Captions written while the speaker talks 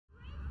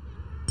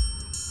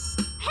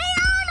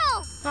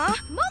Huh?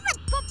 Move it,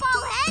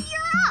 football head,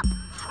 you're up!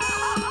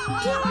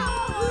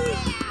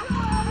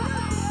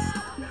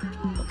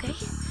 Okay,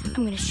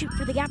 I'm gonna shoot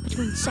for the gap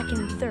between second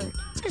and third.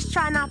 Just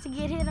try not to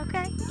get hit,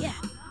 okay? Yeah,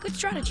 good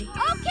strategy.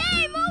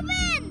 Okay, move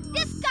in!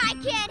 This guy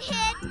can't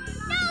hit!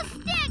 No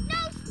stick,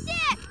 no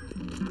stick!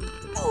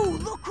 Oh,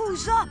 look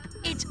who's up!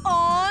 It's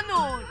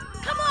Arnold!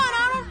 Come on,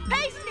 Arnold,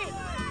 paste it!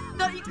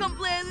 Thought you'd come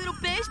play a little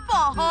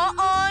baseball, huh,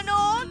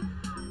 Arnold?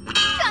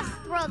 Just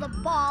throw the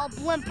ball,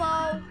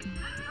 Blimpo!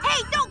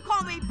 Hey, don't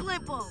call me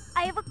Blimpo!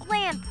 I have a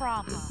gland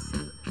problem.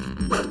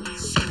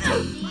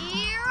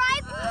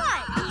 Strike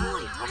one!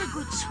 Boy, what a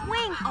good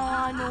swing,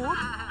 Arnold!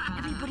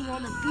 Everybody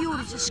on the field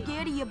is just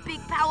scared of your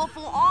big,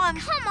 powerful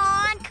arms. Come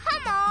on,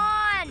 come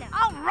on!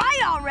 All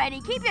right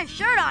already. Keep your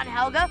shirt on,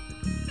 Helga.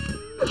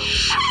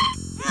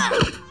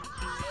 Strike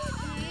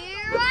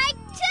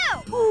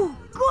two! Ooh,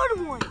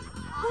 good one.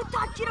 Who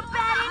taught you to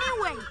bat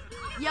anyway?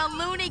 You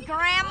loony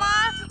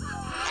grandma?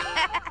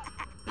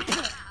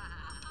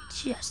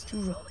 Just throw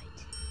it.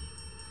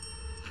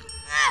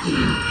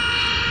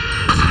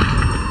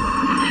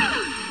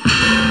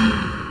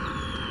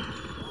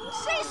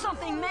 Say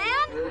something,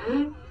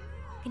 man.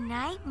 Good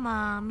night,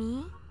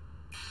 Mommy.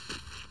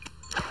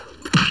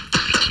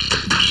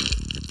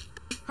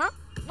 Huh?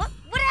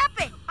 What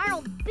happened?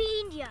 Arnold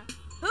beaned ya.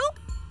 Who?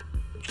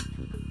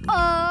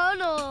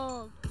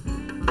 Arnold!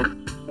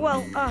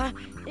 Well,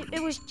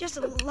 it was just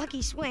a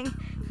lucky swing.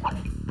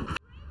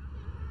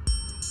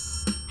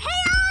 Hey,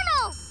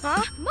 Arnold!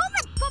 Huh? Move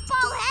it,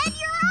 football head,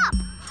 you're up!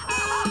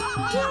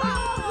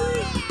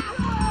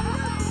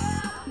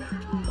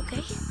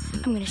 Okay,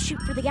 I'm gonna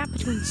shoot for the gap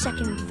between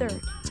second and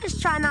third.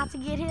 Just try not to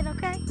get hit,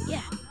 okay?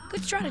 Yeah,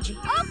 good strategy.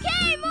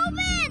 Okay, move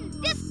in!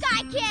 This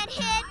guy can't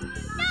hit!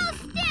 No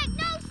stick,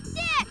 no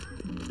stick!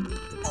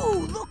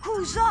 Oh, look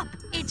who's up!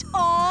 It's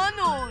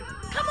Arnold!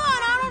 Come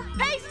on, Arnold,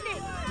 paste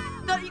it!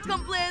 Thought you'd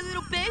come play a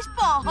little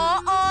baseball,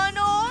 huh,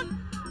 Arnold?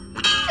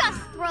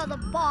 Just throw the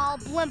ball,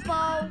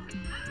 Blimpo!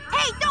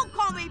 Hey, don't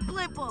call me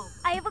Blimpo!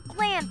 I have a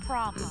gland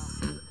problem.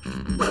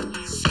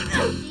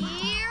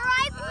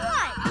 Strike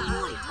one!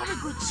 Boy, what a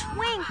good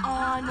swing,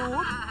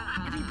 Arnold!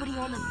 Everybody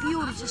on the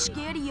field is just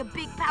scared of your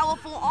big,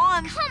 powerful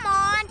arms. Come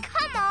on,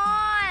 come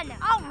on!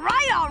 All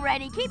right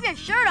already. Keep your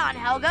shirt on,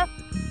 Helga.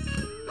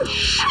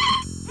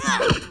 Strike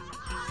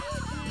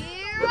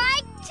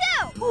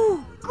two!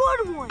 Ooh,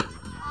 good one.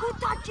 Who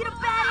taught you to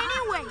bat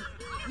anyway?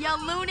 You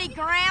loony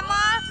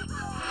grandma?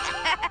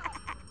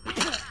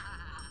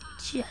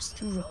 Just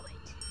throw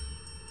it.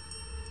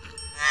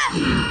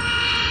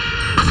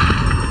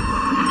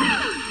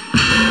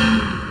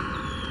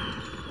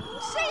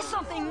 Say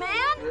something,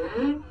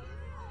 man.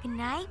 Good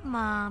night,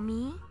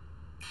 Mommy.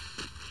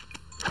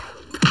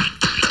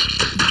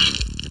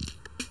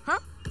 Huh?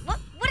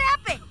 What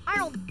happened?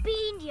 Arnold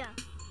beaned ya.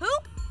 Who?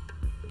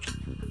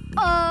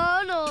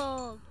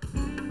 Arnold!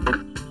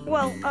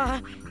 Well,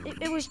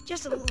 it was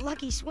just a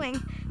lucky swing.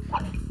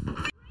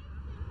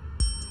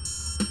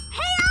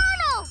 Hey,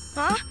 Arnold!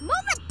 Huh?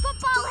 Move it,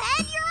 football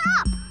head, you're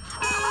up!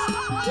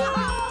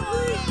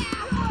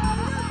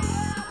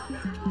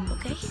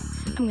 Okay,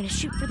 I'm gonna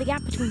shoot for the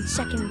gap between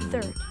second and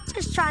third.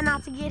 Just try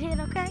not to get hit,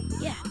 okay?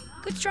 Yeah,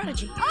 good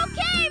strategy.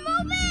 Okay,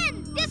 move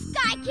in! This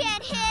guy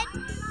can't hit!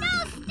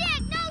 No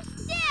stick, no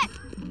stick!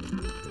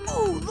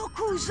 Oh, look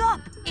who's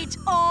up! It's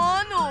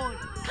Arnold!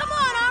 Come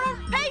on,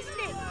 Arnold, paste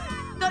it!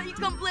 Thought you'd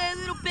come play a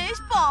little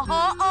baseball,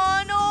 huh,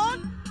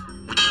 Arnold?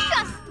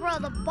 Just throw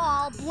the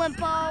ball,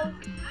 Blimpo!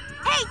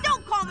 Hey,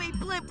 don't call me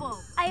Blimpo!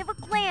 I have a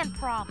gland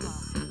problem.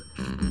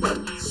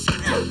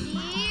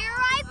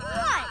 Strike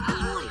one!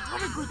 Boy,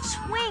 what a good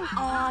swing,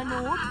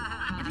 Arnold!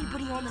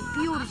 Everybody on the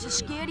field is just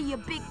scared of your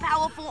big,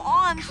 powerful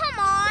arms. Come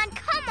on,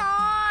 come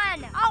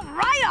on! All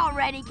right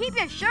already. Keep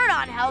your shirt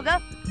on,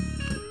 Helga.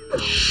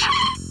 Strike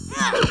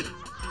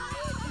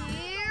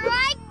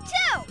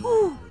two!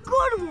 Ooh,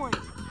 good one.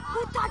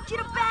 Who taught you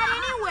to bat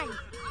anyway?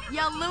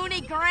 You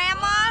loony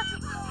grandma?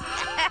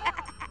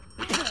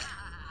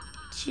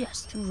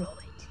 Just throw it.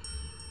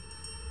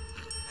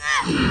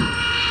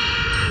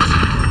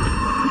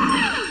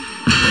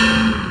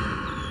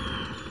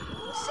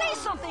 Say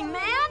something,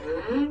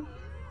 man.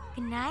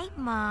 Good night,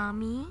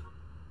 Mommy.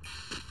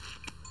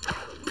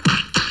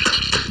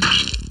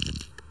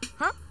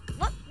 Huh?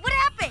 What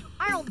happened?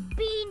 Arnold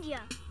beaned ya.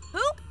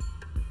 Who?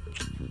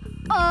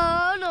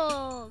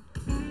 Arnold!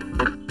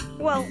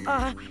 Well,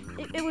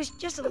 it was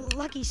just a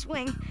lucky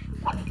swing.